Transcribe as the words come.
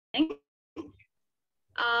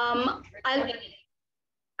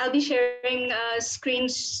I'll be sharing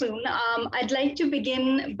screens soon. I'd like to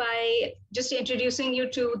begin by just introducing you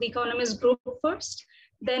to the Economist group first,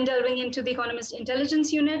 then delving into the Economist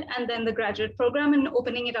Intelligence Unit, and then the graduate program, and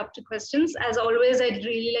opening it up to questions. As always, I'd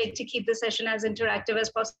really like to keep the session as interactive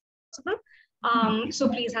as possible. So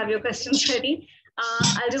please have your questions ready.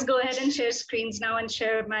 I'll just go ahead and share screens now and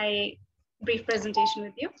share my brief presentation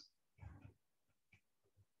with you.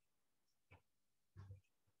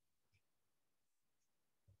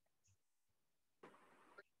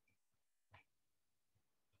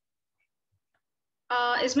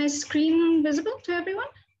 Is my screen visible to everyone?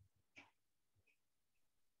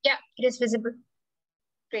 Yeah, it is visible.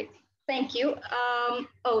 Great, thank you.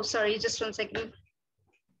 Oh, sorry, just 1 second.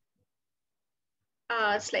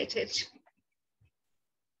 Slight hitch.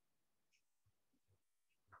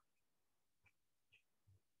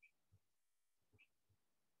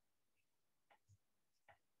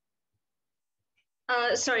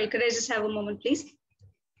 Sorry, could I just have a moment, please?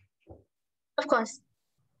 Of course.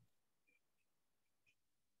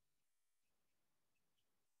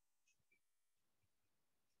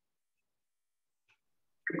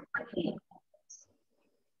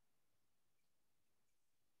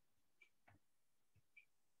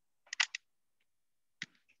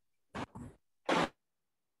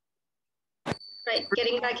 Right,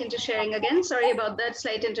 getting back into sharing again. Sorry about that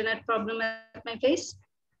slight internet problem at my place.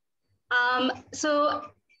 So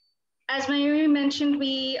as Mayuri mentioned,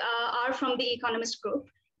 we are from the Economist group.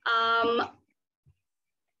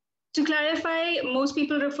 To clarify, most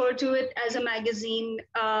people refer to it as a magazine,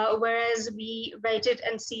 whereas we write it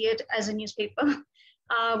and see it as a newspaper,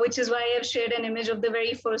 which is why I've shared an image of the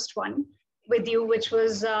very first one with you, which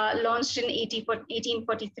was launched in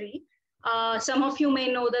 1843. Some of you may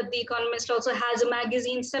know that The Economist also has a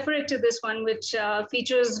magazine separate to this one, which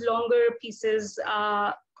features longer pieces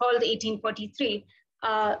called 1843.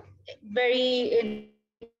 Very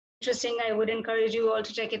interesting. I would encourage you all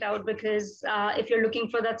to check it out, because if you're looking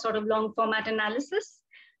for that sort of long format analysis,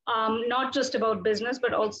 not just about business,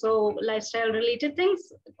 but also lifestyle related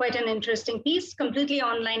things, quite an interesting piece, completely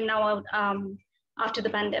online now after the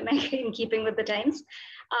pandemic, in keeping with the times.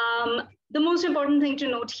 The most important thing to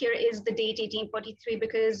note here is the date 1843,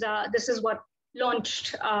 because this is what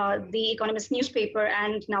launched the Economist newspaper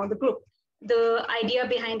and now the group. The idea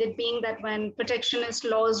behind it being that when protectionist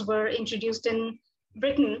laws were introduced in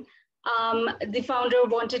Britain, the founder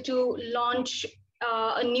wanted to launch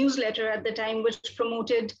a newsletter at the time which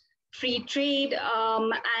promoted free trade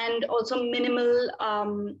and also minimal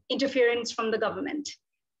interference from the government.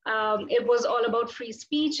 It was all about free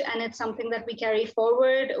speech, and it's something that we carry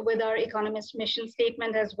forward with our Economist mission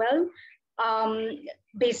statement as well.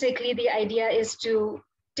 Basically, the idea is to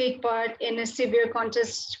take part in a severe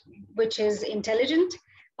contest which is intelligent,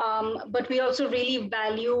 but we also really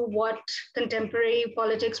value what contemporary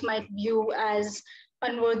politics might view as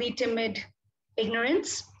unworthy, timid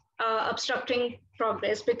ignorance, obstructing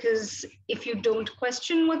progress, because if you don't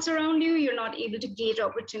question what's around you, you're not able to gauge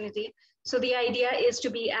opportunity. So the idea is to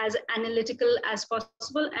be as analytical as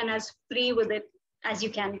possible and as free with it as you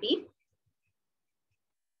can be.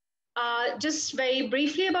 Just very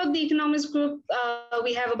briefly about the Economist group,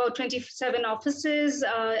 we have about 27 offices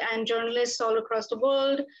and journalists all across the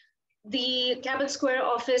world. The Cabot Square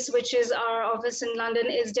office, which is our office in London,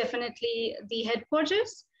 is definitely the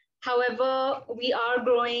headquarters. However, we are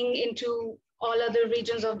growing into all other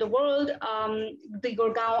regions of the world. The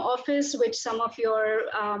Gurgaon office, which some of your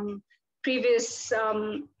previous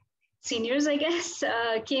seniors, I guess,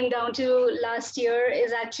 came down to last year,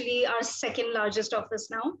 is actually our second largest office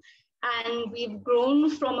now. And we've grown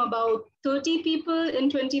from about 30 people in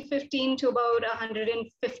 2015 to about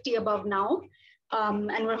 150 above now.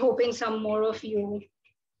 And we're hoping some more of you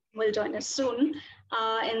will join us soon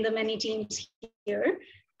in the many teams here.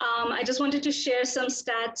 I just wanted to share some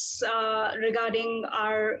stats regarding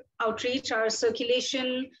our outreach, our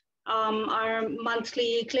circulation, our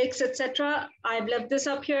monthly clicks, etc. I've left this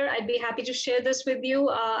up here. I'd be happy to share this with you.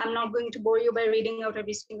 I'm not going to bore you by reading out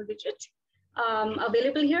every single digit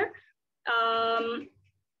available here.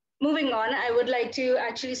 Moving on, I would like to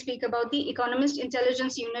actually speak about the Economist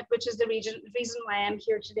Intelligence Unit, which is the reason why I'm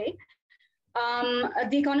here today.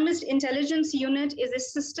 The Economist Intelligence Unit is a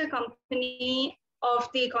sister company of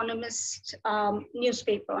the Economist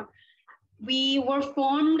newspaper. We were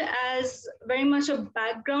formed as very much a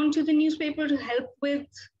background to the newspaper to help with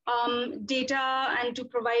data and to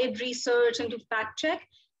provide research and to fact check.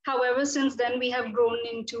 However, since then we have grown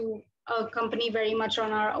into a company very much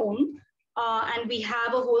on our own. And we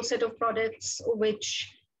have a whole set of products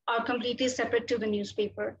which are completely separate to the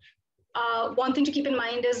newspaper. One thing to keep in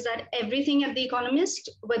mind is that everything at The Economist,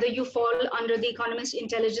 whether you fall under the Economist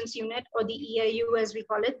Intelligence Unit or the EIU, as we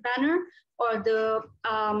call it, banner, or the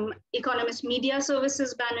Economist Media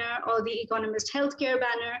Services banner, or the Economist Healthcare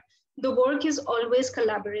banner, the work is always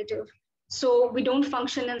collaborative. So we don't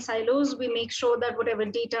function in silos. We make sure that whatever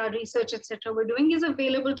data, research, etc., we're doing is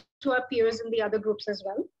available to our peers in the other groups as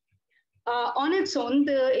well. On its own,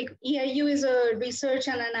 the EIU is a research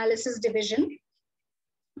and analysis division.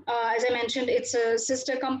 As I mentioned, it's a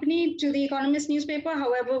sister company to the Economist newspaper.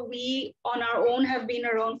 However, we on our own have been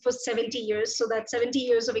around for 70 years. So that's 70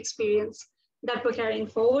 years of experience that we're carrying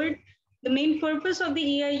forward. The main purpose of the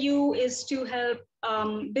EIU is to help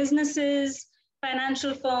businesses,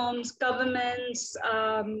 financial firms, governments,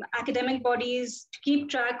 academic bodies to keep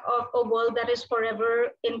track of a world that is forever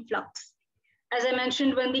in flux. As I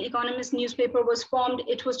mentioned, when the Economist newspaper was formed,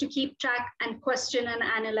 it was to keep track and question and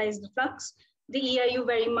analyze the flux. The EIU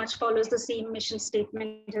very much follows the same mission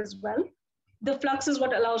statement as well. The flux is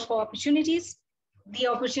what allows for opportunities. The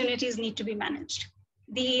opportunities need to be managed.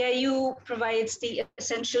 The EIU provides the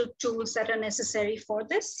essential tools that are necessary for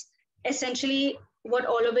this. Essentially, what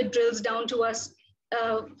all of it drills down to us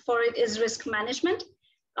for it is risk management.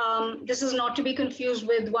 This is not to be confused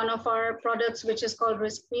with one of our products, which is called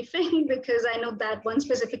risk briefing, because I know that one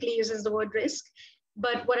specifically uses the word risk.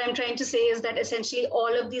 But what I'm trying to say is that essentially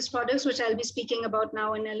all of these products, which I'll be speaking about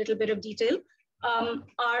now in a little bit of detail,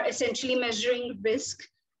 are essentially measuring risk.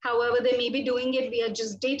 However, they may be doing it via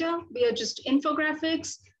just data, via just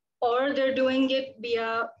infographics, or they're doing it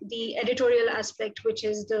via the editorial aspect, which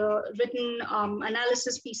is the written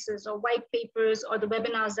analysis pieces or white papers or the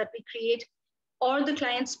webinars that we create, or the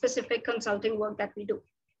client-specific consulting work that we do.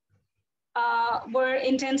 We're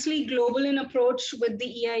intensely global in approach with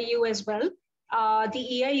the EIU as well.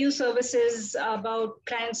 The EIU services about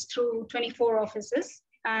clients through 24 offices,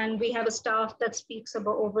 and we have a staff that speaks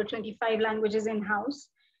about over 25 languages in-house.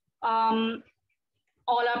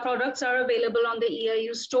 All our products are available on the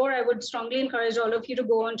EIU store. I would strongly encourage all of you to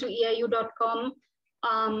go onto eiu.com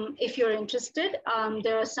if you're interested.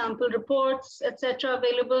 There are sample reports, etc.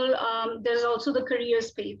 available. There's also the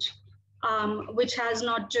careers page, which has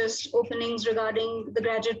not just openings regarding the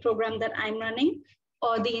graduate program that I'm running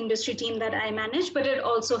or the industry team that I manage, but it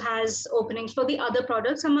also has openings for the other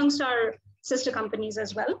products amongst our sister companies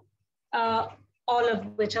as well, all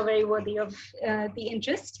of which are very worthy of the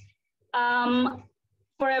interest.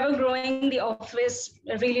 Forever growing, the office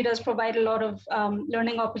really does provide a lot of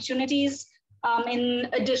learning opportunities. In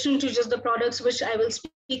addition to just the products, which I will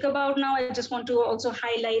speak about now, I just want to also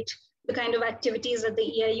highlight the kind of activities that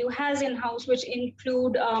the EIU has in-house, which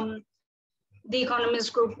include the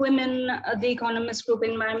Economist Group Women, the Economist Group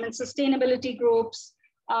Environment Sustainability groups,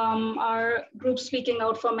 our group speaking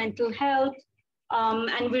out for mental health,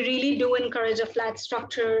 and we really do encourage a flat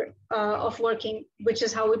structure of working, which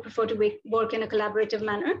is how we prefer to work in a collaborative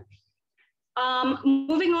manner.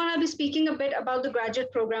 Moving on, I'll be speaking a bit about the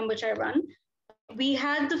graduate program which I run. We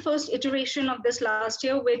had the first iteration of this last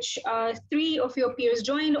year, which 3 of your peers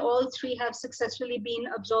joined. All 3 have successfully been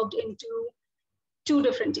absorbed into 2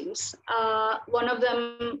 different teams. One of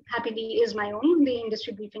them, happily, is my own, the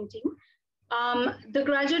industry briefing team. The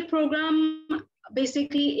graduate program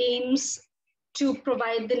basically aims to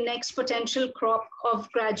provide the next potential crop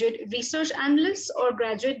of graduate research analysts or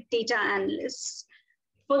graduate data analysts.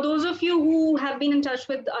 For those of you who have been in touch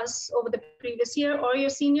with us over the previous year or your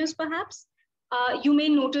seniors perhaps, you may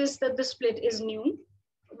notice that the split is new.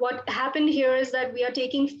 What happened here is that we are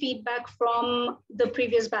taking feedback from the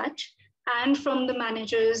previous batch and from the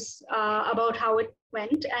managers about how it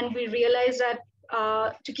went. And we realized that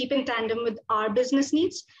to keep in tandem with our business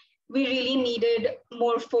needs, we really needed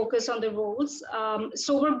more focus on the roles.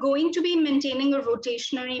 So we're going to be maintaining a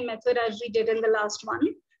rotationary method as we did in the last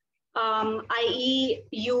one, i.e.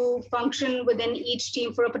 you function within each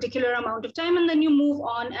team for a particular amount of time and then you move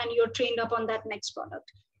on and you're trained up on that next product.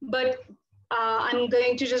 But I'm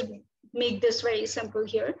going to just make this very simple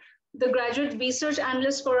here. The graduate research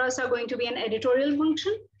analysts for us are going to be an editorial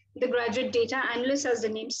function. The graduate data analysts, as the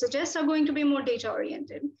name suggests, are going to be more data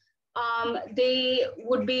oriented. They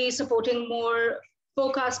would be supporting more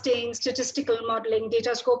forecasting, statistical modeling,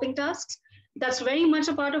 data scoping tasks. That's very much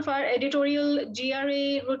a part of our editorial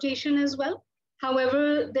GRA rotation as well.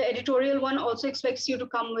 However, the editorial one also expects you to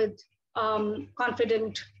come with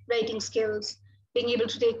confident writing skills, being able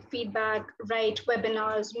to take feedback, write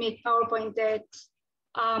webinars, make PowerPoint decks,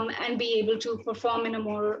 and be able to perform in a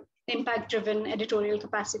more impact-driven editorial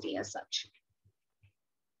capacity as such.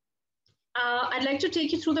 I'd like to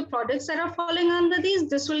take you through the products that are falling under these.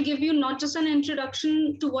 This will give you not just an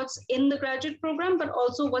introduction to what's in the graduate program, but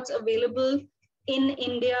also what's available in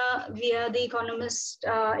India via the Economist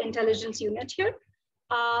intelligence unit here.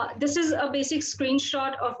 This is a basic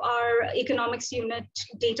screenshot of our economics unit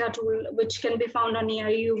data tool, which can be found on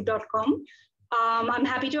eiu.com. I'm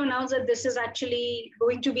happy to announce that this is actually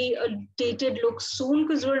going to be a dated look soon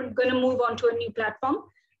because we're going to move on to a new platform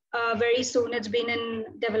very soon. It's been in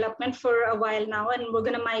development for a while now, and we're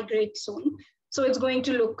going to migrate soon. So it's going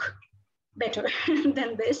to look better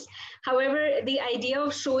than this. However, the idea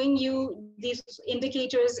of showing you these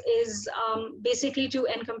indicators is basically to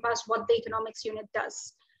encompass what the economics unit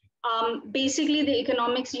does. Basically, the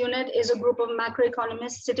economics unit is a group of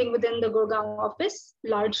macroeconomists sitting within the Gurgaon office,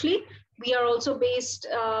 largely. We are also based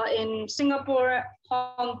in Singapore,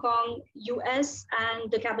 Hong Kong, US,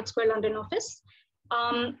 and the Cabot Square London office.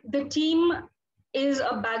 The team is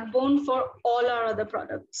a backbone for all our other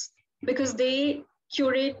products because they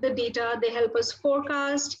curate the data, they help us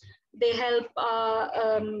forecast, they help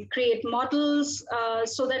create models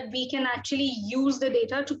so that we can actually use the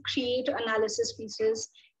data to create analysis pieces,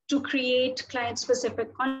 to create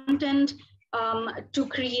client-specific content, to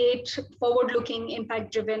create forward-looking,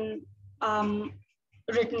 impact-driven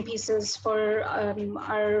written pieces for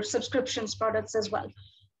our subscriptions products as well.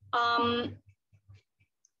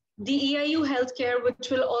 The EIU Healthcare,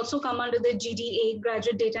 which will also come under the GDA,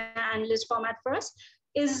 Graduate Data Analyst format for us,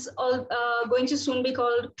 is going to soon be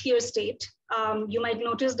called ClearState. You might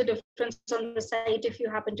notice the difference on the site if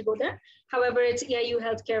you happen to go there. However, it's EIU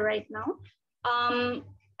Healthcare right now.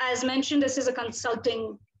 As mentioned, this is a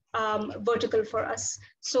consulting vertical for us.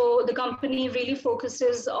 So the company really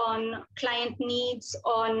focuses on client needs,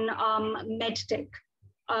 on medtech,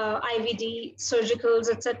 IVD,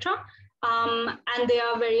 surgicals, etc. And they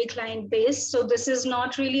are very client-based. So this is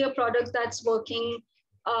not really a product that's working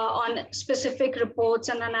on specific reports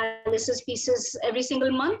and analysis pieces every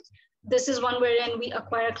single month. This is one wherein we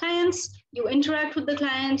acquire clients, you interact with the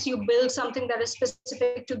clients, you build something that is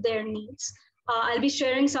specific to their needs. I'll be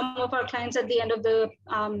sharing some of our clients at the end of the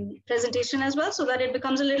presentation as well, so that it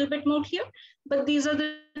becomes a little bit more clear. But these are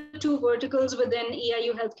the two verticals within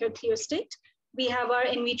EIU Healthcare ClearState. We have our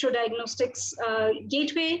in vitro diagnostics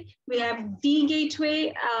gateway, we have the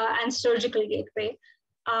gateway and surgical gateway.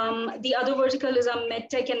 The other vertical is our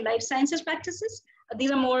medtech and life sciences practices.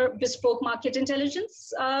 These are more bespoke market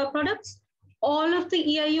intelligence products. All of the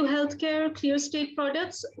EIU Healthcare ClearState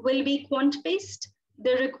products will be quant-based.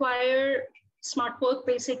 They require smart work.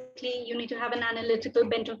 Basically, you need to have an analytical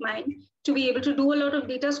bent of mind to be able to do a lot of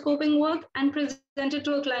data scoping work and present it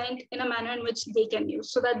to a client in a manner in which they can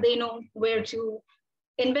use so that they know where to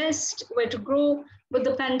invest, where to grow. With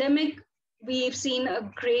the pandemic, we've seen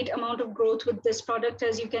a great amount of growth with this product.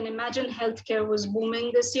 As you can imagine, healthcare was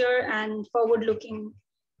booming this year, and forward-looking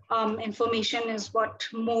information is what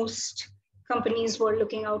most companies were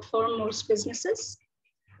looking out for, most businesses.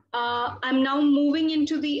 I'm now moving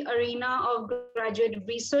into the arena of graduate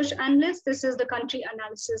research analysts. This is the country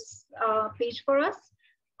analysis page for us.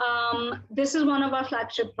 This is one of our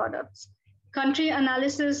flagship products. Country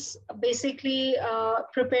analysis basically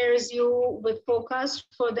prepares you with forecast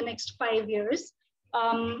for the next 5 years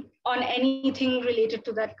on anything related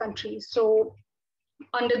to that country. So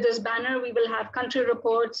under this banner, we will have country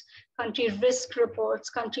reports, country risk reports,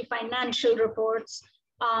 country financial reports,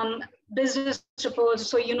 business reports,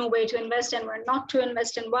 so you know where to invest and where not to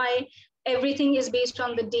invest and why. Everything is based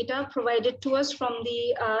on the data provided to us from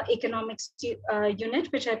the economics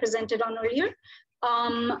unit, which I presented on earlier.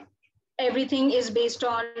 Everything is based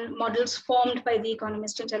on models formed by the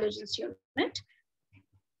Economist Intelligence Unit.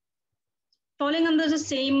 Falling under the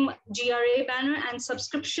same GRA banner and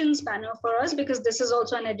subscriptions banner for us, because this is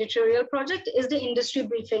also an editorial project, is the industry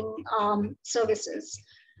briefing services.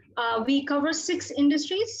 We cover 6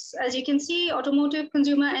 industries, as you can see: automotive,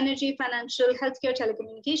 consumer, energy, financial, healthcare,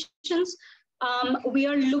 telecommunications. We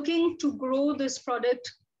are looking to grow this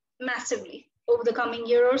product massively over the coming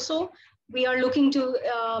year or so. We are looking to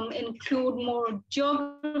include more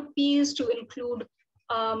geographies, to include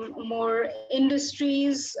more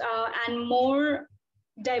industries and more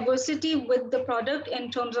diversity with the product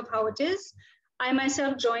in terms of how it is. I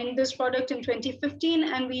myself joined this product in 2015,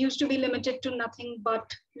 and we used to be limited to nothing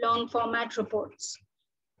but long format reports,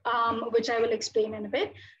 which I will explain in a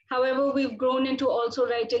bit. However, we've grown into also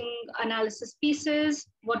writing analysis pieces,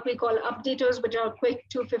 what we call updaters, which are quick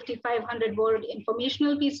to 5,500 word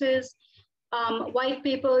informational pieces, white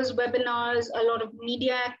papers, webinars, a lot of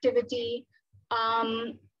media activity,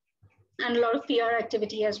 and a lot of PR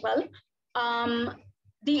activity as well.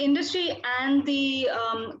 The industry and the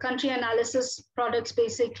country analysis products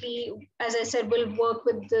basically, as I said, will work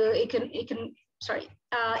with the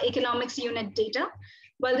economics unit data.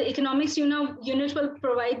 While the economics unit will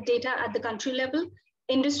provide data at the country level,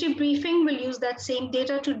 industry briefing will use that same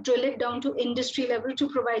data to drill it down to industry level to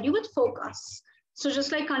provide you with forecasts. So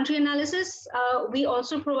just like country analysis, we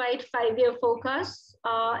also provide 5-year forecasts,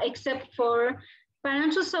 except for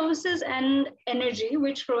financial services and energy,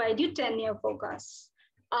 which provide you 10-year forecasts.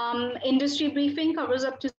 Industry briefing covers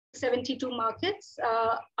up to 72 markets.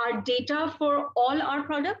 Our data for all our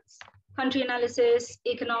products, country analysis,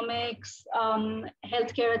 economics,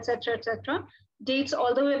 healthcare, et cetera, dates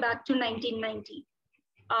all the way back to 1990.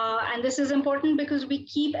 And this is important because we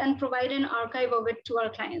keep and provide an archive of it to our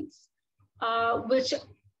clients, which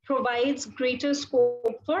provides greater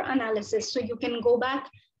scope for analysis. So you can go back,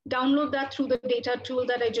 download that through the data tool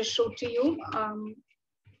that I just showed to you,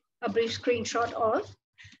 a brief screenshot of.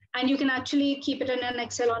 And you can actually keep it in an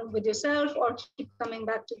Excel with yourself or keep coming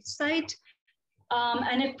back to the site.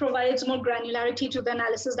 And it provides more granularity to the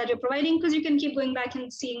analysis that you're providing, because you can keep going back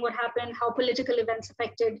and seeing what happened, how political events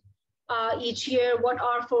affected each year, what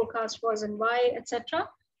our forecast was and why, etc.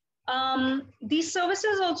 These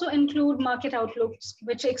services also include market outlooks,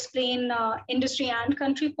 which explain industry and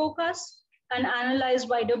country forecasts and analyze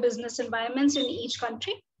wider business environments in each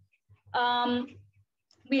country.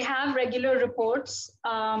 We have regular reports,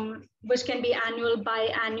 which can be annual,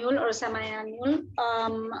 biannual, or semi-annual,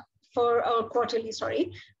 or quarterly,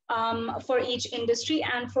 for each industry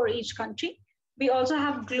and for each country. We also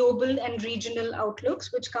have global and regional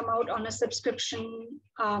outlooks, which come out on a subscription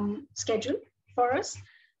schedule for us.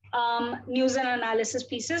 News and analysis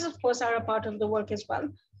pieces, of course, are a part of the work as well.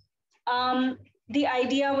 The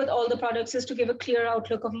idea with all the products is to give a clear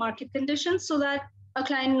outlook of market conditions so that a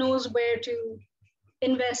client knows where to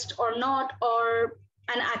invest or not, or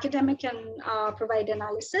an academic can provide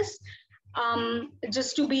analysis.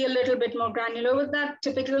 Just to be a little bit more granular with that,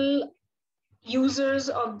 typical users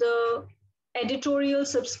of the editorial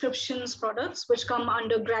subscriptions products, which come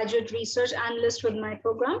under graduate research analyst with my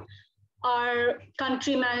program, are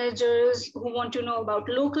country managers who want to know about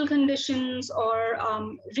local conditions, or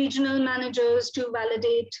regional managers to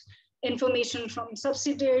validate information from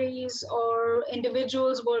subsidiaries, or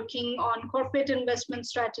individuals working on corporate investment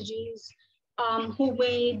strategies who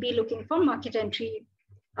may be looking for market entry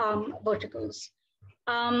verticals.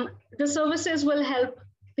 The services will help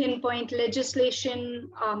pinpoint legislation,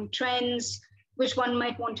 trends, which one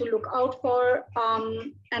might want to look out for.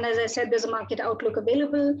 And as I said, there's a market outlook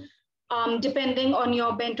available. Depending on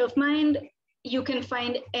your bent of mind, you can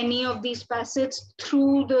find any of these facets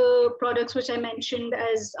through the products which I mentioned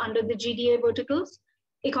as under the GDA verticals,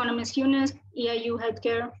 Economist unit, EIU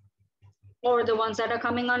healthcare, or the ones that are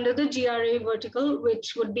coming under the GRA vertical,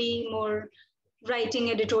 which would be more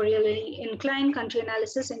writing editorially inclined, country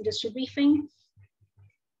analysis, industry briefing.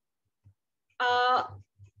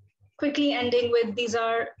 Quickly ending with, these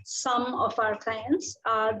are some of our clients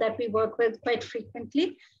that we work with quite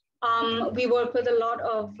frequently. We work with a lot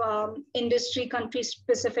of industry,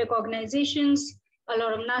 country-specific organizations, a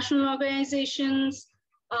lot of national organizations,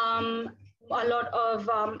 a lot of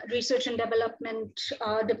research and development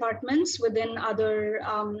departments within other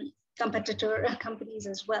competitor companies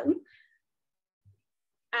as well.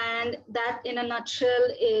 And that, in a nutshell,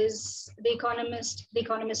 is the Economist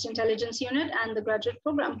Intelligence Unit and the graduate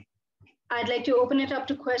program. I'd like to open it up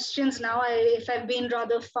to questions now. If I've been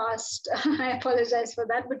rather fast, I apologize for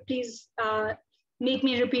that, but please make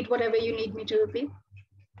me repeat whatever you need me to repeat.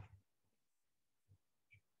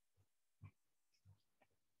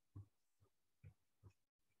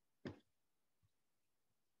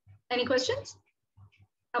 Any questions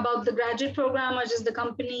about the graduate program, or just the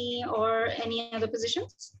company, or any other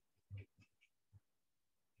positions?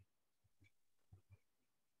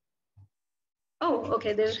 Oh,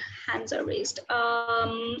 okay, their hands are raised.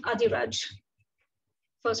 Adiraj,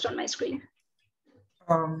 first on my screen.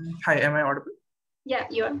 Hi, am I audible? Yeah,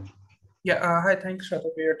 you are. Yeah, hi, thanks,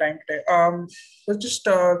 Shweta, for your time today. So just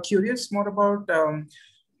curious more about,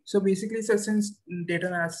 so basically, so since data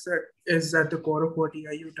analysis is at the core of what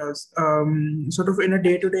EIU does, sort of in a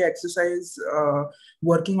day-to-day exercise,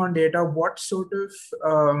 working on data, what sort of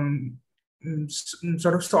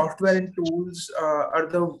software and tools are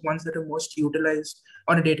the ones that are most utilized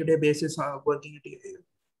on a day-to-day basis working at EIU?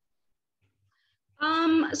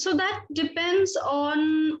 So that depends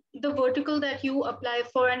on the vertical that you apply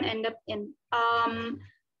for and end up in.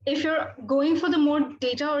 If you're going for the more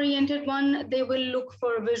data-oriented one, they will look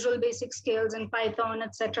for Visual Basic skills in Python,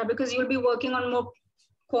 etc., because you'll be working on more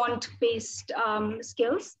quant-based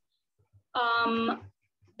skills.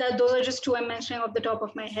 those are just two I'm mentioning off the top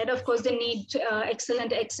of my head. Of course, they need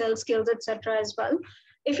excellent Excel skills, etc. as well.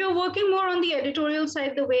 If you're working more on the editorial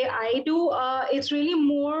side, the way I do, it's really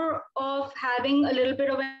more of having a little bit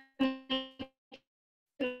of an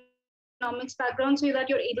economics background so that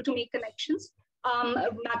you're able to make connections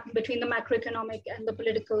between the macroeconomic and the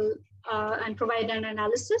political and provide an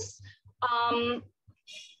analysis.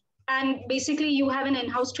 And basically, you have an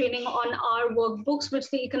in-house training on our workbooks, which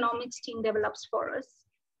the economics team develops for us.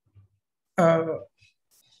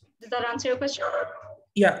 Does that answer your question?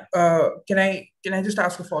 Yeah. Can I just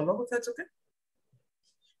ask a follow-up if that's okay?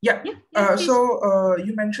 Yeah. Yeah,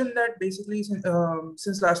 you mentioned that basically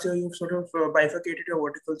since last year you've sort of bifurcated your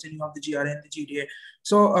verticals and you have the GRA and the GDA.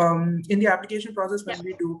 So in the application process, when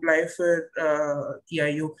we do apply for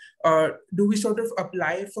EIU, do we sort of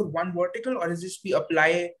apply for one vertical, or is this we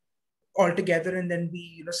apply altogether and then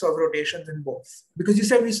we serve rotations in both? Because you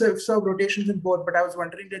said we serve rotations in both, but I was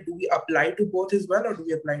wondering that do we apply to both as well, or do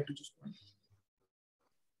we apply to just one?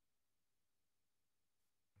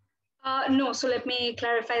 No, so let me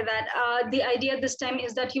clarify that. The idea this time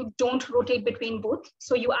is that you don't rotate between both.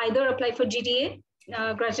 So you either apply for GDA,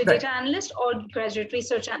 graduate data analyst, or graduate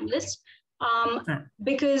research analyst,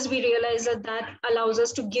 because we realize that that allows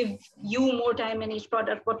us to give you more time in each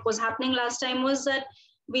product. What was happening last time was that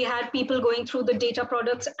we had people going through the data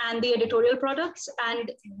products and the editorial products,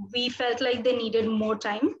 and we felt like they needed more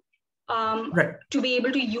time to be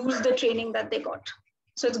able to use the training that they got.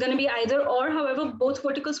 So it's going to be either or. However, both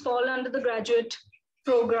verticals fall under the graduate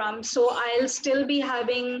program. So I'll still be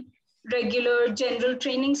having regular general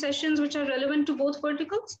training sessions, which are relevant to both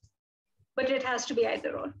verticals, but it has to be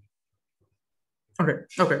either or.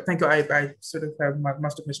 Okay, thank you. I sort of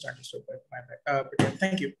must have misunderstood that. But yeah,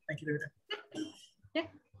 thank you. Thank you, David. Yeah.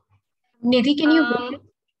 Nidhi, can you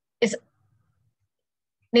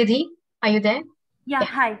Nidhi, are you there? Yeah.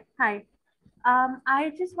 Hi.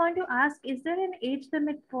 I just want to ask, is there an age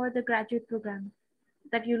limit for the graduate program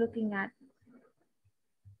that you're looking at?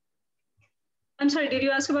 I'm sorry, did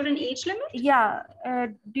you ask about an age limit? Yeah.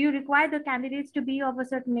 Do you require the candidates to be of a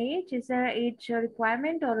certain age? Is there an age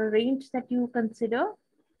requirement or a range that you consider?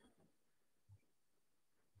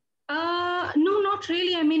 No, not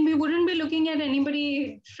really. I mean, we wouldn't be looking at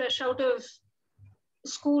anybody fresh out of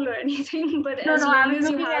school or anything, but as long as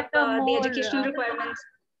you have the educational requirements.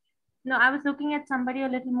 No, I was looking at somebody a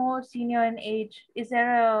little more senior in age. Is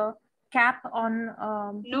there a cap on?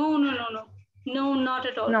 No, not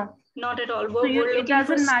at all. No, not at all. We're looking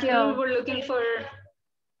for skill. We're looking for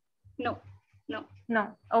no.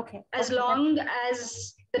 Okay. As long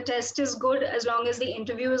as the test is good, as long as the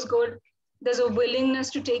interview is good, there's a willingness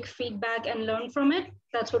to take feedback and learn from it.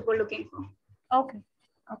 That's what we're looking for. Okay.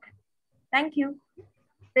 Thank you.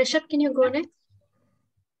 Rishabh, can you go next?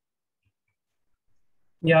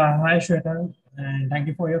 Yeah, hi Shweta, and thank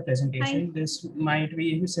you for your presentation. Hi. This might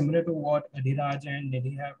be similar to what Adhiraj and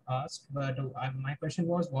Nidhi have asked, but my question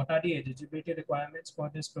was, what are the eligibility requirements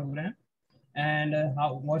for this program, and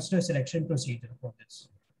what's the selection procedure for this?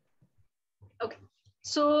 Okay,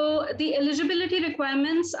 so the eligibility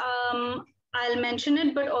requirements, I'll mention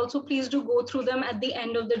it, but also please do go through them at the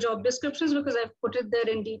end of the job descriptions because I've put it there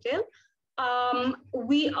in detail.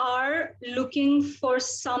 We are looking for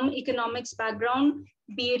some economics background,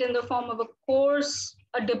 be it in the form of a course,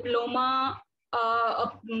 a diploma,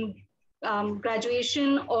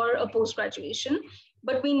 graduation, or a post-graduation,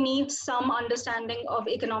 but we need some understanding of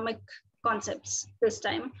economic concepts this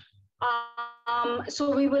time.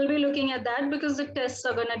 So we will be looking at that because the tests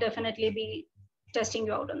are going to definitely be testing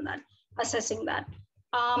you out on that, assessing that.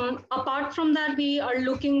 Apart from that, we are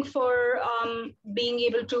looking for being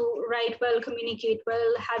able to write well, communicate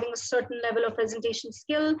well, having a certain level of presentation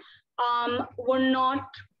skill. We're not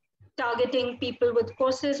targeting people with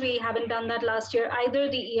courses. We haven't done that last year either.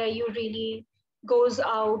 The EIU really goes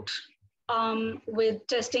out with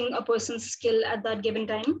testing a person's skill at that given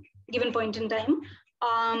point in time,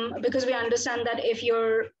 because we understand that if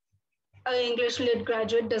you're an English lit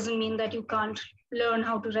graduate, doesn't mean that you can't learn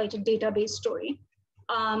how to write a database story.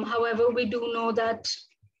 However, we do know that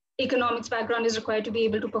economics background is required to be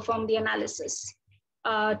able to perform the analysis,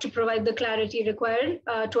 to provide the clarity required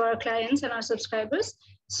to our clients and our subscribers.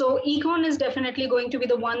 So econ is definitely going to be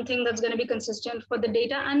the one thing that's going to be consistent for the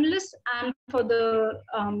data analysts and for the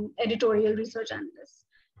editorial research analysts.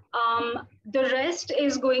 The rest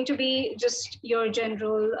is going to be just your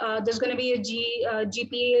general, there's going to be a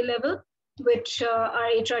GPA level, which our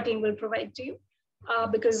HR team will provide to you.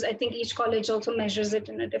 Because I think each college also measures it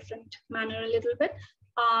in a different manner a little bit.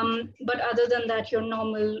 But other than that, your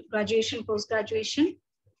normal graduation, post-graduation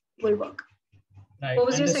will work. Right. What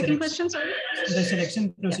was And your the second question? Sorry. the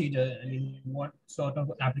selection procedure, I mean, what sort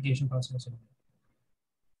of application process?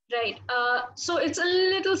 Right. So it's a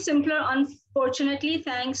little simpler, unfortunately,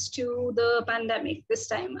 thanks to the pandemic this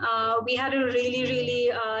time. We had a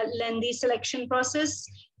really lengthy selection process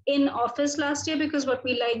in office last year because what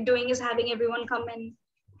we like doing is having everyone come and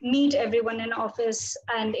meet everyone in office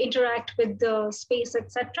and interact with the space,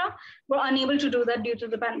 etc. We're unable to do that due to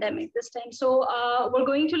the pandemic this time. So we're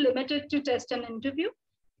going to limit it to test and interview.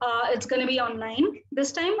 It's going to be online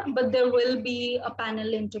this time, but there will be a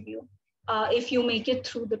panel interview. If you make it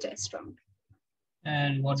through the test round.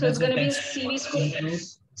 And what So does it's going the to be a test CV score. include?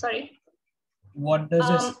 Sorry. What does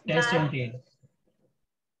this test entail?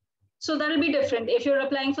 So that'll be different. If you're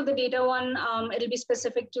applying for the data one, it'll be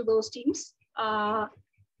specific to those teams.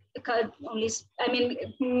 Only, I mean,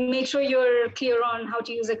 make sure you're clear on how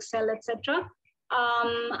to use Excel, etc.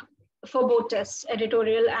 For both tests,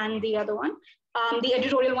 editorial and the other one. The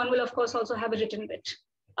editorial one will, of course, also have a written bit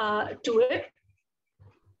to it.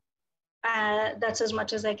 That's as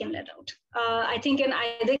much as I can let out. I think in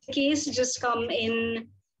either case, just come in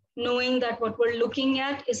knowing that what we're looking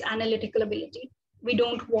at is analytical ability. We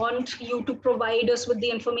don't want you to provide us with the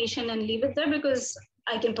information and leave it there because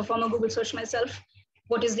I can perform a Google search myself.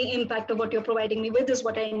 What is the impact of what you're providing me with is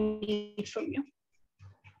what I need from you.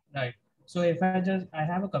 Right. So if I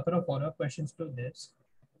have a couple of follow-up questions to this.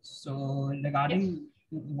 So regarding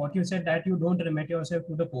what you said that you don't limit yourself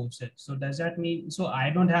to the courses. So does that mean, so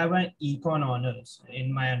I don't have an econ honors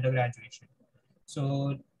in my undergraduation.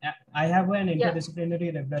 So I have an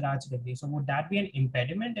interdisciplinary liberal arts degree. So would that be an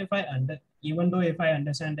impediment if even though if I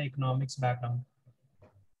understand the economics background?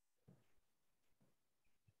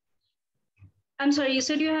 I'm sorry, you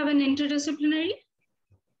said you have an interdisciplinary?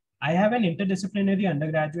 I have an interdisciplinary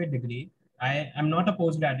undergraduate degree. I am not a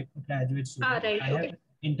postgraduate student. Right, I have an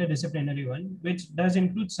interdisciplinary one, which does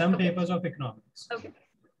include some papers of economics. Okay.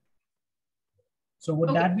 So would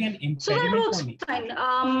that be an impediment for me?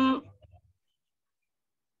 Fine.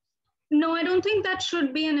 No, I don't think that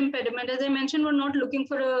should be an impediment. As I mentioned, we're not looking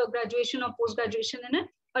for a graduation or post-graduation in it.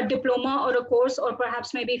 A diploma or a course, or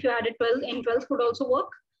perhaps maybe if you had it in 12th would also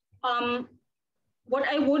work. What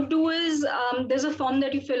I would do is there's a form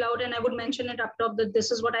that you fill out and I would mention it up top that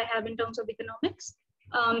this is what I have in terms of economics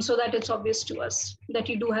so that it's obvious to us that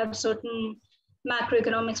you do have certain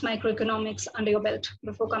macroeconomics, microeconomics under your belt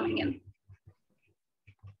before coming in.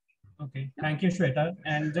 Okay, thank you, Shweta.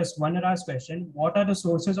 And just one last question. What are the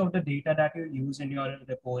sources of the data that you use in your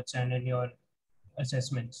reports and in your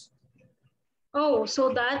assessments? Oh, so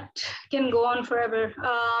that can go on forever.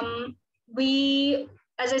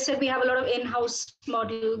 As I said, we have a lot of in-house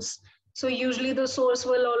models. So usually the source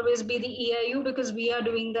will always be the EIU because we are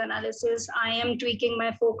doing the analysis. I am tweaking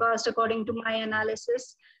my forecast according to my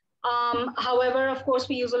analysis. However, of course,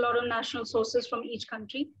 we use a lot of national sources from each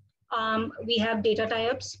country. We have data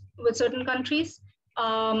tie-ups with certain countries.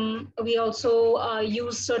 We also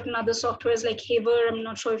use certain other softwares like Haver. I'm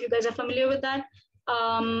not sure if you guys are familiar with that.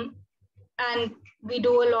 And we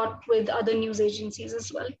do a lot with other news agencies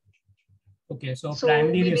as well. Okay, so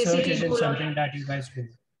primary research isn't something that you guys do.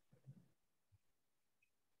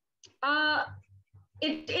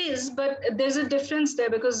 It is, but there's a difference there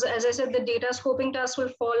because, as I said, the data scoping task will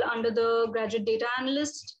fall under the graduate data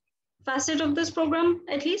analyst facet of this program,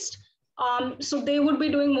 at least. So they would be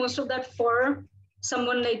doing most of that for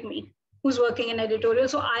someone like me who's working in editorial.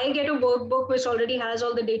 So I get a workbook which already has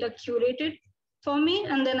all the data curated for me,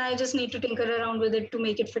 and then I just need to tinker around with it to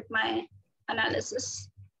make it fit my analysis.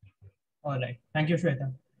 All right. Thank you,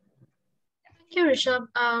 Shweta. Thank you, Rishabh.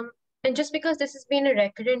 And just because this has been a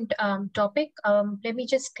recurrent topic, let me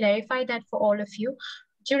just clarify that for all of you.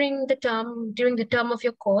 During the term of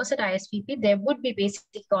your course at ISPP, there would be basic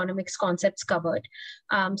economics concepts covered.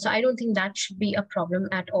 So I don't think that should be a problem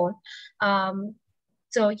at all.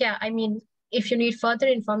 So yeah, I mean, if you need further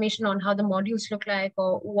information on how the modules look like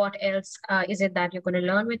or what else is it that you're going to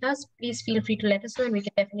learn with us, please feel free to let us know and we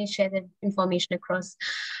can definitely share that information across.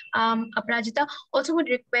 Aparajita, also would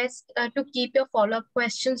request to keep your follow-up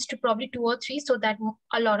questions to probably 2 or 3 so that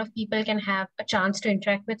a lot of people can have a chance to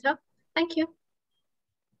interact with her. Thank you.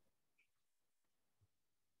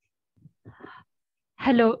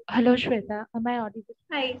 Hello, Shweta. Am I audible?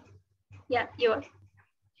 Hi. Yeah, you are.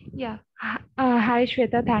 Yeah. Hi,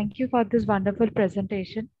 Shweta. Thank you for this wonderful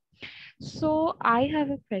presentation. So I have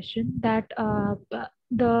a question that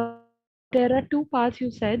the there are two parts you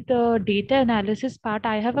said, the data analysis part.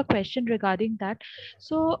 I have a question regarding that.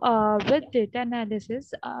 So with data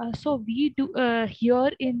analysis, so we do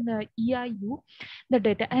here in EIU, the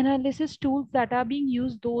data analysis tools that are being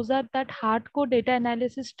used, those are that hardcore data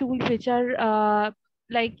analysis tool which are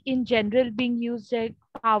like in general being used, like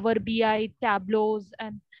Power BI, Tableaus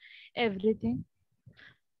and everything.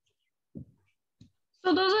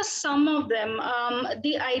 So those are some of them.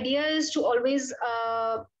 The idea is to always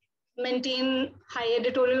maintain high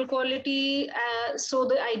editorial quality. So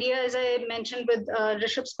the idea, as I mentioned with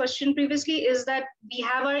Rishabh's question previously, is that we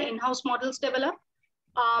have our in-house models developed.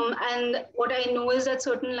 And what I know is that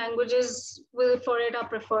certain languages for it are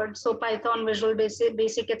preferred. So Python, Visual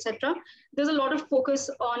Basic, etc. There's a lot of focus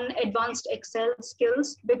on advanced Excel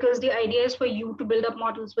skills because the idea is for you to build up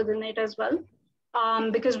models within it as well.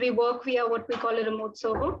 Because we work via what we call a remote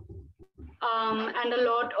server. And a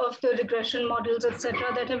lot of the regression models,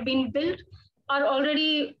 etc., that have been built are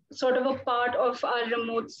already sort of a part of our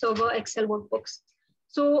remote server Excel workbooks.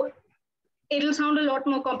 So it'll sound a lot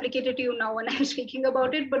more complicated to you now when I'm speaking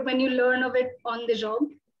about it, but when you learn of it on the job,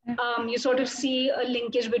 you sort of see a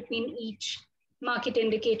linkage between each market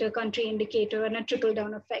indicator, country indicator, and a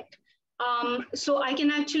trickle-down effect. So I can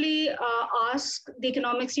actually ask the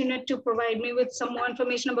economics unit to provide me with some more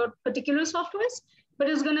information about particular softwares, but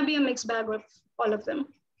it's going to be a mixed bag of all of them.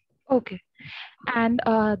 Okay. And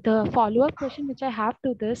the follow-up question which I have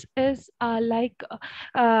to this is for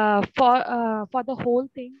the whole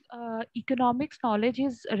thing, economics knowledge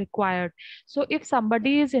is required. So if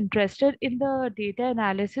somebody is interested in the data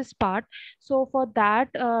analysis part, so for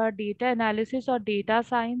that data analysis or data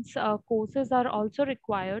science courses are also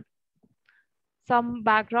required. Some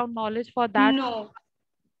background knowledge for that?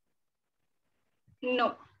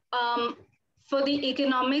 No. For the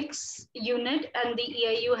economics unit and the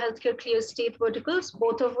EIU healthcare clear state verticals,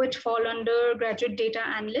 both of which fall under graduate data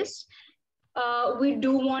analyst, we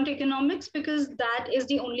do want economics because that is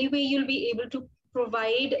the only way you'll be able to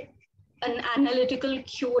provide an analytical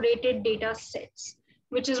curated data sets,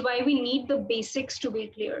 which is why we need the basics to be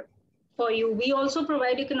clear for you. We also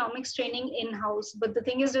provide economics training in-house, but the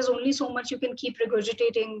thing is there's only so much you can keep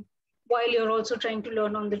regurgitating while you're also trying to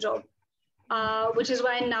learn on the job. Which is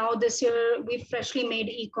why now this year we've freshly made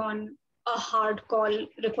econ a hard call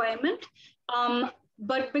requirement.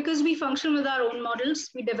 But because we function with our own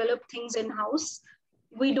models, we develop things in-house,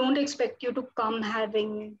 we don't expect you to come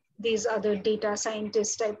having these other data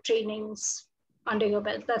scientist type trainings under your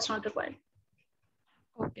belt. That's not required.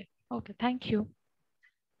 Okay, okay, thank you.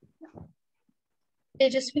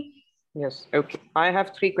 Yes, okay. I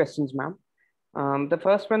have 3 questions, ma'am. The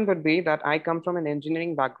first one would be that I come from an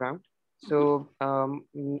engineering background. So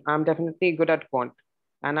I'm definitely good at quant.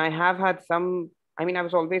 And I have had some, I mean, I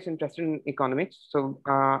was always interested in economics. So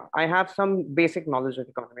I have some basic knowledge of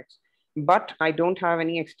economics, but I don't have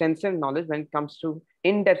any extensive knowledge when it comes to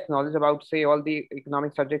in-depth knowledge about, say, all the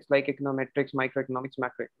economic subjects like econometrics, microeconomics,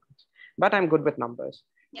 macroeconomics, but I'm good with numbers.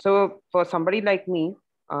 Yeah. So for somebody like me,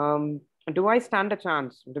 do I stand a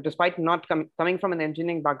chance, despite not coming from an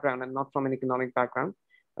engineering background and not from an economic background,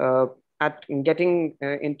 at getting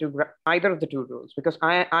into either of the 2 roles? Because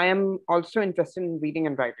I am also interested in reading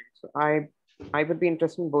and writing. So I would be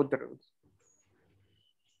interested in both the roles.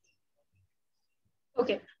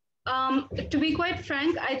 Okay. To be quite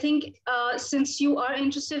frank, I think since you are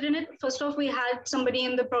interested in it, first off, we had somebody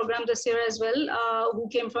in the program this year as well who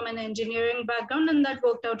came from an engineering background, and that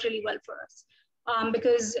worked out really well for us.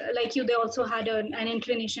 Because like you, they also had an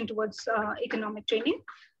inclination towards economic training.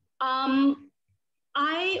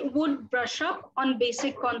 I would brush up on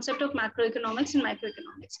basic concept of macroeconomics and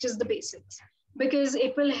microeconomics, just the basics, because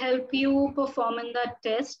it will help you perform in that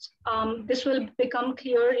test. This will become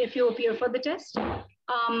clear if you appear for the test.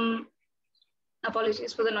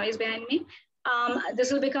 Apologies for the noise behind me. This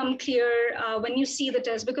will become clear when you see the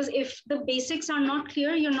test, because if the basics are not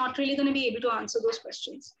clear, you're not really going to be able to answer those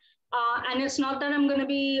questions. And it's not that I'm going to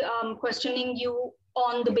be questioning you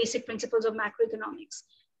on the basic principles of macroeconomics,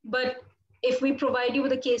 but if we provide you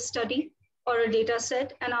with a case study or a data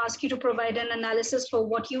set and ask you to provide an analysis for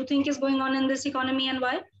what you think is going on in this economy and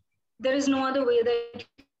why, there is no other way that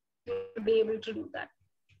you'll be able to do that.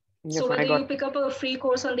 Yes, so whether you pick up a free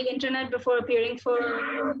course on the internet before appearing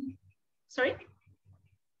for, sorry?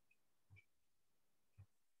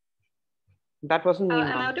 That wasn't me.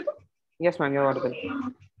 Am I audible? Yes, ma'am, you're audible.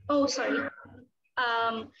 Oh, sorry.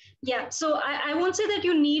 Yeah, so I won't say that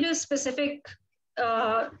you need a specific,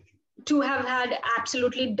 to have had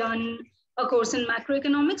absolutely done a course in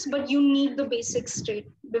macroeconomics, but you need the basics straight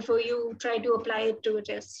before you try to apply it to a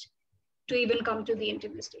test to even come to the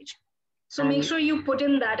interview stage. So make sure you put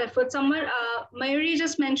in that effort somewhere. Mayuri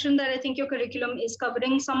just mentioned that I think your curriculum is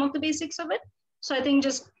covering some of the basics of it. So I think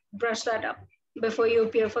just brush that up before you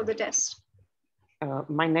appear for the test.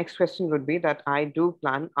 My next question would be that I do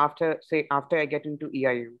plan after I get into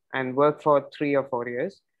EIU and work for 3 or 4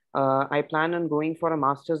 years, I plan on going for a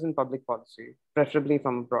master's in public policy, preferably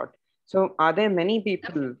from abroad. So are there many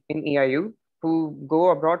people in EIU who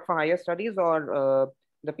go abroad for higher studies, or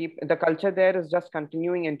the culture there is just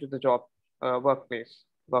continuing into the job workforce?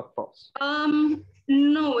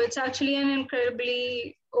 No, it's actually an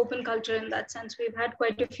incredibly open culture in that sense. We've had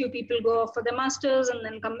quite a few people go off for their masters and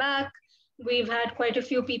then come back. We've had quite a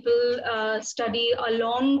few people study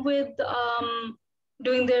along with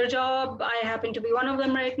doing their job. I happen to be one of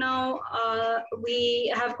them right now.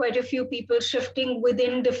 We have quite a few people shifting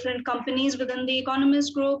within different companies within the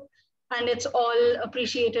Economist group, and it's all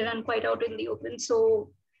appreciated and quite out in the open. So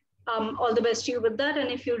all the best to you with that. And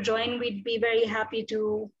if you join, we'd be very happy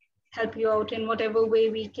to help you out in whatever way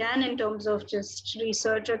we can in terms of just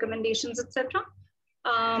research, recommendations, etc.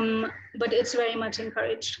 But it's very much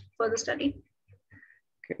encouraged for the study.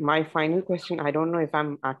 Okay. My final question, I don't know if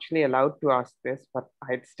I'm actually allowed to ask this, but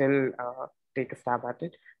I'd still take a stab at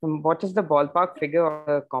it. What is the ballpark figure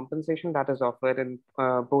of compensation that is offered in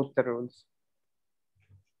both the roles?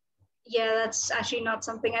 Yeah, that's actually not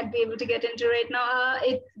something I'd be able to get into right now.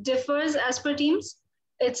 It differs as per teams.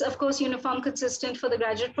 It's of course uniform, consistent for the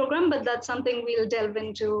graduate program, but that's something we'll delve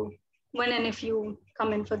into when and if you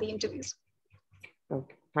come in for the interviews.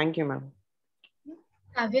 Okay, thank you, ma'am.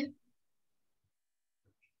 Kavya?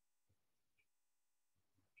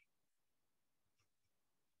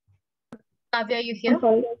 Kavya, are you here? I'm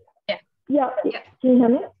sorry. Yeah. Yeah. Can you hear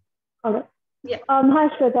me? All right. Yeah. Hi,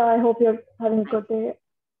 Shweta. I hope you're having a good day.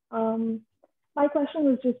 My question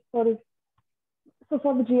was just sort of, so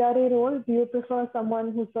for the GRA role, do you prefer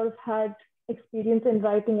someone who sort of had experience in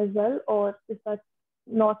writing as well, or is that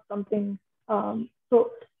not something?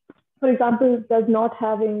 So, for example, does not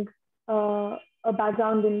having a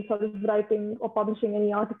background in sort of writing or publishing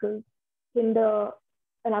any articles hinder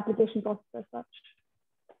an application process as such?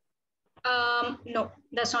 No,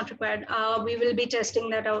 that's not required. We will be testing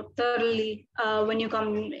that out thoroughly when you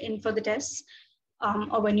come in for the tests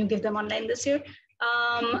or when you give them online this year.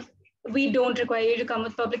 We don't require you to come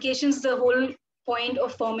with publications. The whole point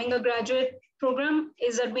of forming a graduate program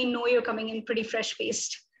is that we know you're coming in pretty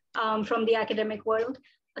fresh-faced from the academic world.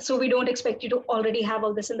 So we don't expect you to already have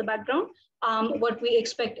all this in the background. What we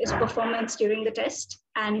expect is performance during the test,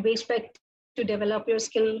 and we expect to develop your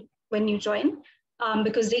skill when you join.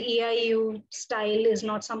 Because the EIU style is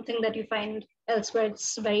not something that you find elsewhere.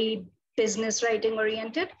 It's very business writing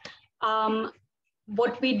oriented.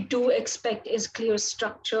 What we do expect is clear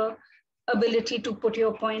structure, ability to put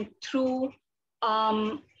your point through.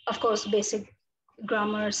 Of course, basic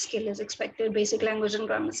grammar skill is expected, basic language and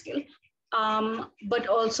grammar skill. But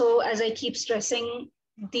also, as I keep stressing,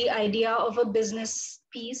 the idea of a business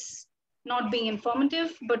piece not being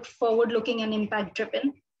informative, but forward-looking and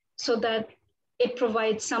impact-driven, so that it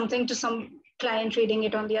provides something to some client reading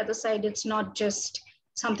it on the other side. It's not just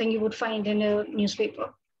something you would find in a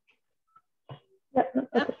newspaper. Yeah,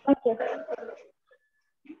 okay. Thank you.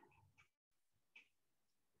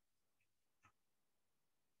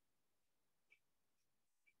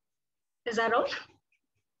 Is that all?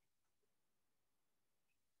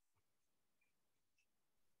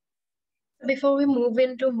 Before we move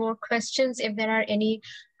into more questions, if there are any,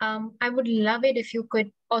 I would love it if you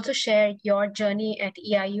could also share your journey at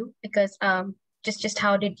EIU, because just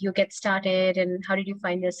how did you get started and how did you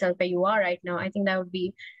find yourself where you are right now? I think that would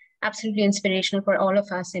be absolutely inspirational for all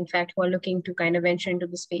of us, in fact, who are looking to kind of venture into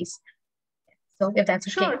the space. So if that's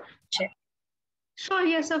okay. Sure. Sure,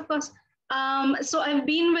 yes, of course. So I've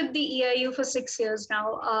been with the EIU for 6 years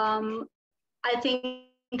now. I think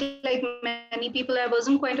like many people, I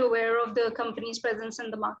wasn't quite aware of the company's presence in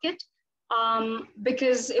the market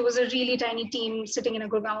because it was a really tiny team sitting in a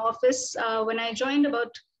Gurgaon office. When I joined,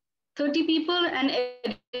 about 30 people, and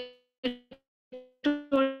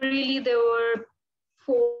really there were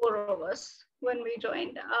 4 of us when we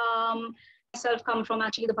joined. Myself come from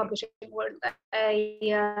actually the publishing world.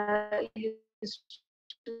 I used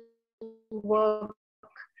to work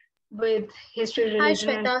with history,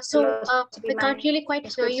 religion, Hi, Shweta. So we can't really quite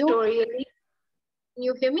hear you. Can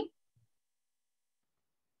you hear me?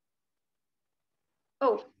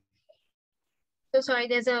 Oh. So sorry,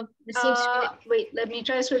 there seems to be... Wait, let me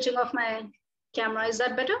try switching off my camera. Is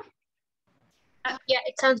that better? Yeah,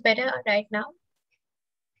 it sounds better right now.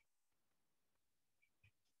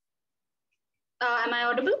 Am I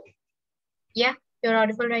audible? Yeah, you're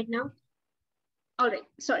audible right now. All right,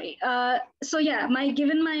 sorry. So yeah,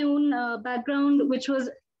 given my own background, which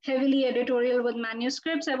was heavily editorial with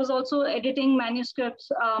manuscripts, I was also editing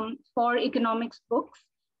manuscripts for economics books.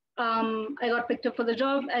 I got picked up for the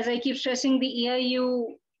job. As I keep stressing, the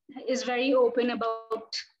EIU is very open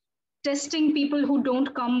about testing people who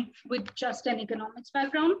don't come with just an economics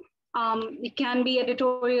background. It can be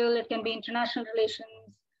editorial, it can be international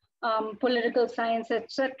relations, political science,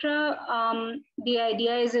 etc. The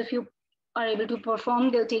idea is if you are able to perform,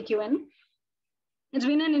 they'll take you in. It's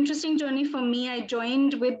been an interesting journey for me. I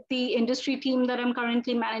joined with the industry team that I'm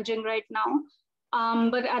currently managing right now.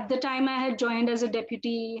 But at the time I had joined as a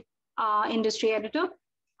deputy industry editor,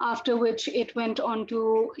 after which it went on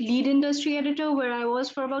to lead industry editor, where I was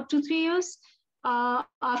for about 2-3 years.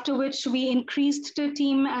 After which we increased the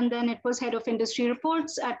team, and then it was head of industry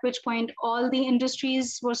reports, at which point all the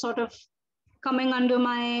industries were sort of coming under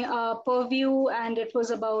my purview, and it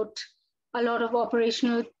was about a lot of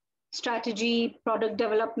operational strategy, product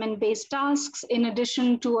development based tasks, in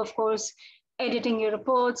addition to, of course, editing your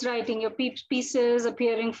reports, writing your pieces,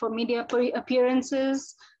 appearing for media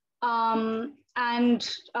appearances,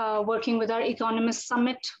 and working with our Economist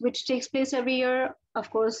Summit, which takes place every year. Of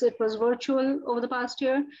course, it was virtual over the past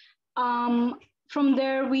year. From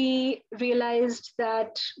there, we realized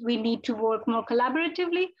that we need to work more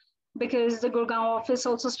collaboratively because the Gurgaon office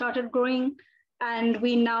also started growing. And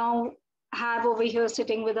we now have over here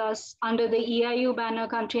sitting with us under the EIU banner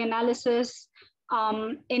country analysis,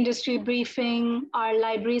 industry briefing, our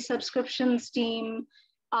library subscriptions team,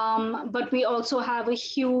 but we also have a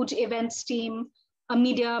huge events team, a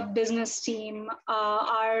media business team,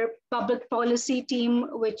 our public policy team,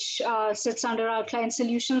 which sits under our client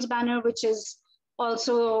solutions banner, which is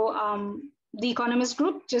also the Economist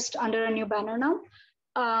group, just under a new banner now.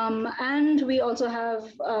 And we also have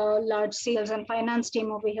a large sales and finance team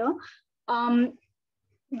over here.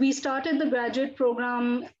 We started the graduate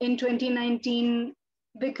program in 2019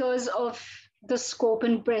 because of the scope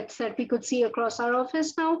and breadth that we could see across our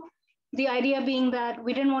office now. The idea being that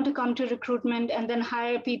we didn't want to come to recruitment and then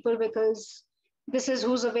hire people because this is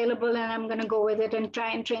who's available and I'm going to go with it and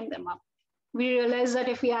try and train them up. We realized that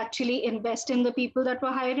if we actually invest in the people that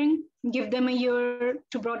we're hiring, give them a year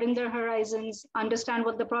to broaden their horizons, understand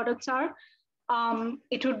what the products are,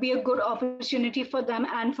 it would be a good opportunity for them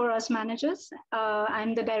and for us managers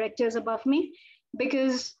and the directors above me,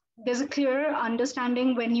 because there's a clear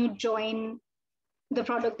understanding when you join the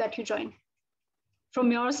product that you join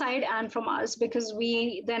from your side and from us, because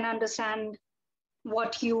we then understand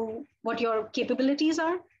what your capabilities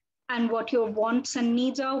are and what your wants and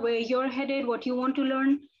needs are, where you're headed, what you want to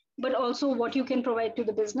learn, but also what you can provide to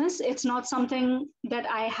the business. It's not something that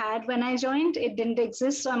I had when I joined. It didn't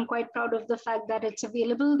exist. So I'm quite proud of the fact that it's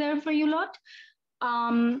available there for you lot.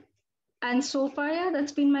 And so far, yeah,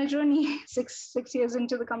 that's been my journey, six years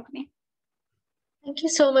into the company. Thank you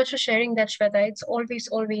so much for sharing that, Shweta. It's always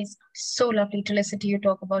so lovely to listen to you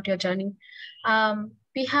talk about your journey.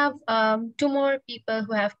 We have 2 more people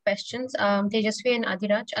who have questions, Tejasvi and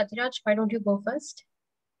Adiraj. Adiraj, why don't you go first?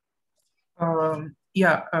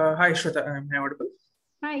 Yeah, hi Shweta, am I audible?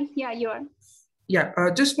 Hi, yeah, you are. Yeah,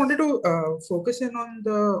 just wanted to focus in on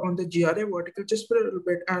the GRA vertical just for a little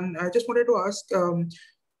bit, and I just wanted to ask,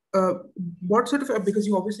 what sort of, because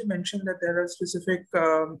you obviously mentioned that there are specific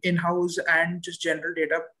in-house and just general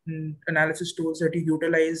data analysis tools that you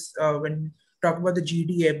utilize when talking about the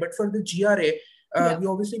GDA, but for the GRA,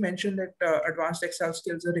 you obviously mentioned that advanced Excel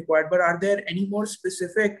skills are required, but are there any more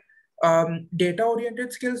specific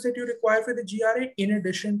data-oriented skills that you require for the GRA in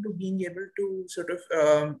addition to being able to sort of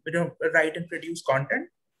write and produce content?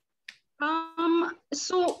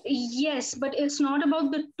 So yes, but it's not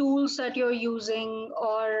about the tools that you're using,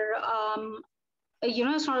 or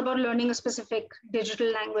it's not about learning a specific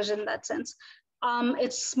digital language in that sense.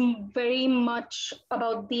 It's very much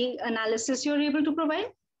about the analysis you're able to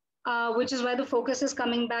provide, which is why the focus is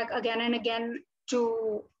coming back again and again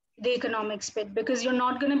to the economics bit, because you're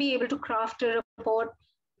not going to be able to craft a report,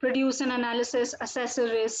 produce an analysis, assess a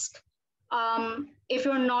risk, if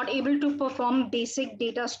you're not able to perform basic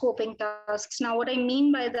data scoping tasks. Now, what I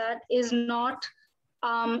mean by that is not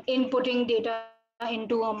inputting data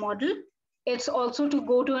into a model. It's also to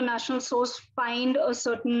go to a national source, find a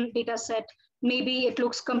certain data set. Maybe it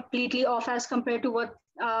looks completely off as compared to what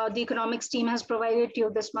the economics team has provided to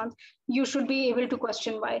you this month. You should be able to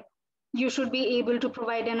question why. You should be able to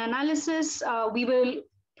provide an analysis. We will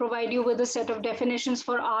provide you with a set of definitions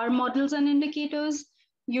for our models and indicators.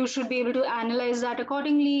 You should be able to analyze that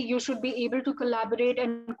accordingly. You should be able to collaborate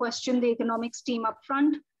and question the economics team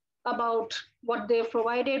upfront about what they've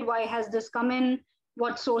provided, why has this come in,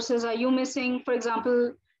 What sources are you missing? For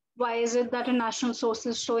example, why is it that a national source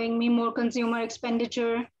is showing me more consumer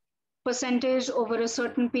expenditure percentage over a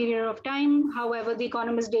certain period of time? However, the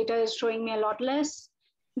Economist data is showing me a lot less.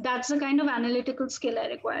 That's the kind of analytical skill I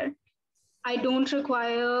require. I don't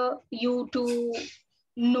require you to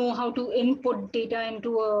know how to input data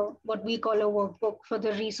into a what we call a workbook for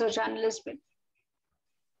the research analyst bit.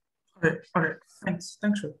 All right. Thanks.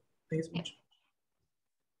 Thanks, Shweta. Thanks so much.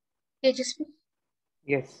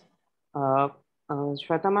 Yes.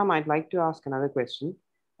 Shweta ma'am, I'd like to ask another question.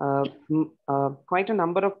 Quite a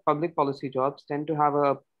number of public policy jobs tend to have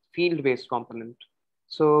a field-based component.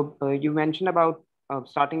 So you mentioned about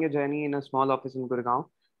starting a journey in a small office in Gurgaon.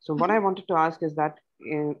 So what I wanted to ask is that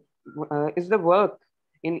is the work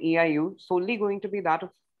in EIU solely going to be that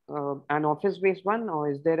of an office-based one, or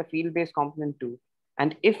is there a field-based component too?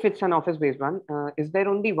 And if it's an office-based one, is there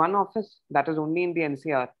only one office that is only in the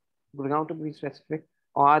NCR, Gurgaon to be specific,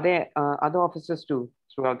 or are there other offices too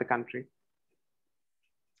throughout the country?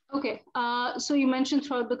 Okay, so you mentioned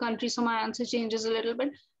throughout the country, so my answer changes a little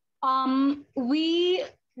bit. We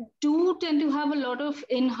do tend to have a lot of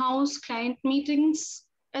in-house client meetings,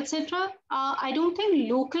 etc. I don't think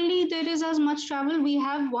locally there is as much travel. We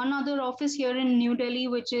have one other office here in New Delhi,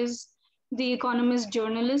 which is the Economist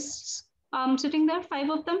journalists sitting there, 5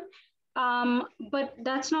 of them. But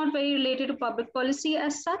that's not very related to public policy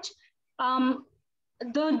as such.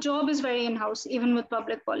 The job is very in-house, even with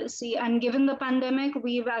public policy. And given the pandemic,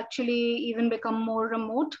 we've actually even become more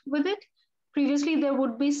remote with it. Previously, there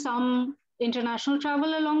would be some international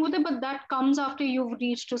travel along with it, but that comes after you've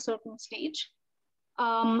reached a certain stage.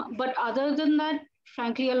 But other than that,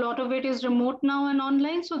 frankly, a lot of it is remote now and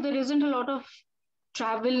online. So there isn't a lot of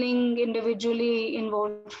traveling individually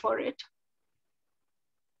involved for it.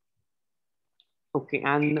 Okay,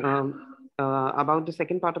 and about the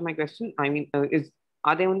second part of my question, I mean,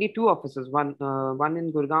 are there only 2 offices, one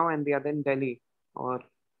in Gurgaon and the other in Delhi, or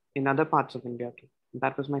in other parts of India too?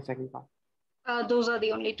 That was my second part. Those are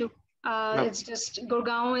the only 2. No. It's just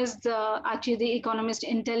Gurgaon is actually the Economist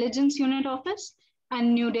Intelligence Unit office,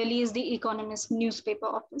 and New Delhi is the Economist newspaper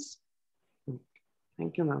office.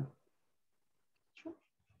 Thank you, ma'am.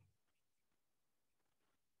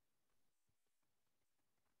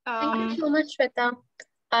 Thank you so much,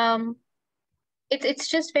 Shweta. It's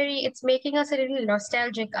just it's making us a little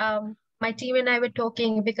nostalgic. My team and I were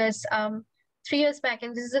talking because 3 years back,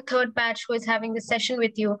 and this is the 3rd batch who is having this session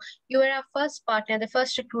with you. You were our first partner, the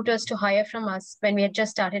first recruiters to hire from us when we had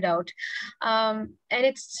just started out. And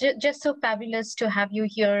it's just so fabulous to have you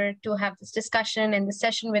here to have this discussion and the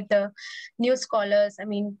session with the new scholars. I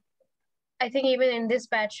mean, I think even in this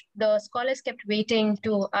batch, the scholars kept waiting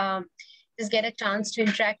to just get a chance to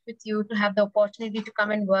interact with you, to have the opportunity to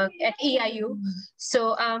come and work at EIU.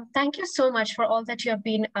 So thank you so much for all that you have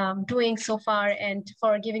been doing so far and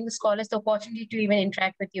for giving the scholars the opportunity to even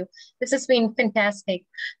interact with you. This has been fantastic.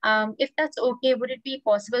 If that's okay, would it be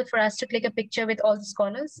possible for us to click a picture with all the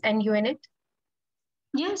scholars and you in it?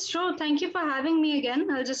 Yes, sure. Thank you for having me again.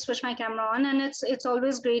 I'll just switch my camera on, and it's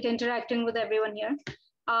always great interacting with everyone here.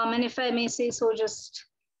 And if I may say so, just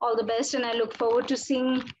all the best, and I look forward to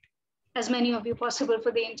seeing as many of you possible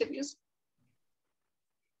for the interviews.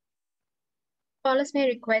 Scholars may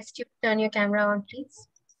request you to turn your camera on, please.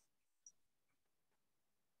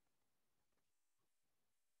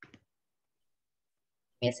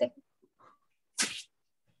 Give me a second.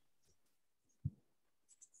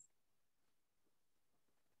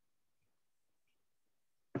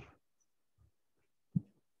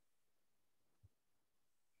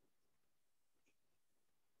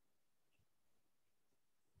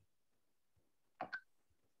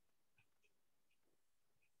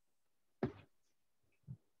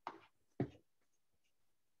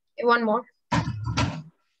 One more.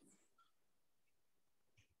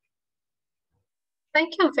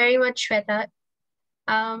 Thank you very much, Shweta.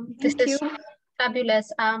 This is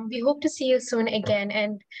fabulous. We hope to see you soon again,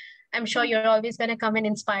 and I'm sure you're always going to come and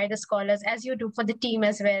inspire the scholars as you do for the team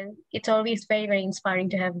as well. It's always very, very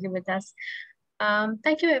inspiring to have you with us.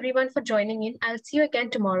 Thank you everyone for joining in. I'll see you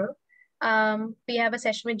again tomorrow. We have a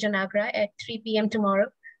session with Janagra at 3 p.m. tomorrow.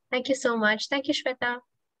 Thank you so much. Thank you, Shweta.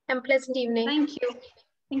 Have a pleasant evening. Thank you.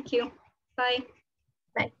 Thank you. Bye.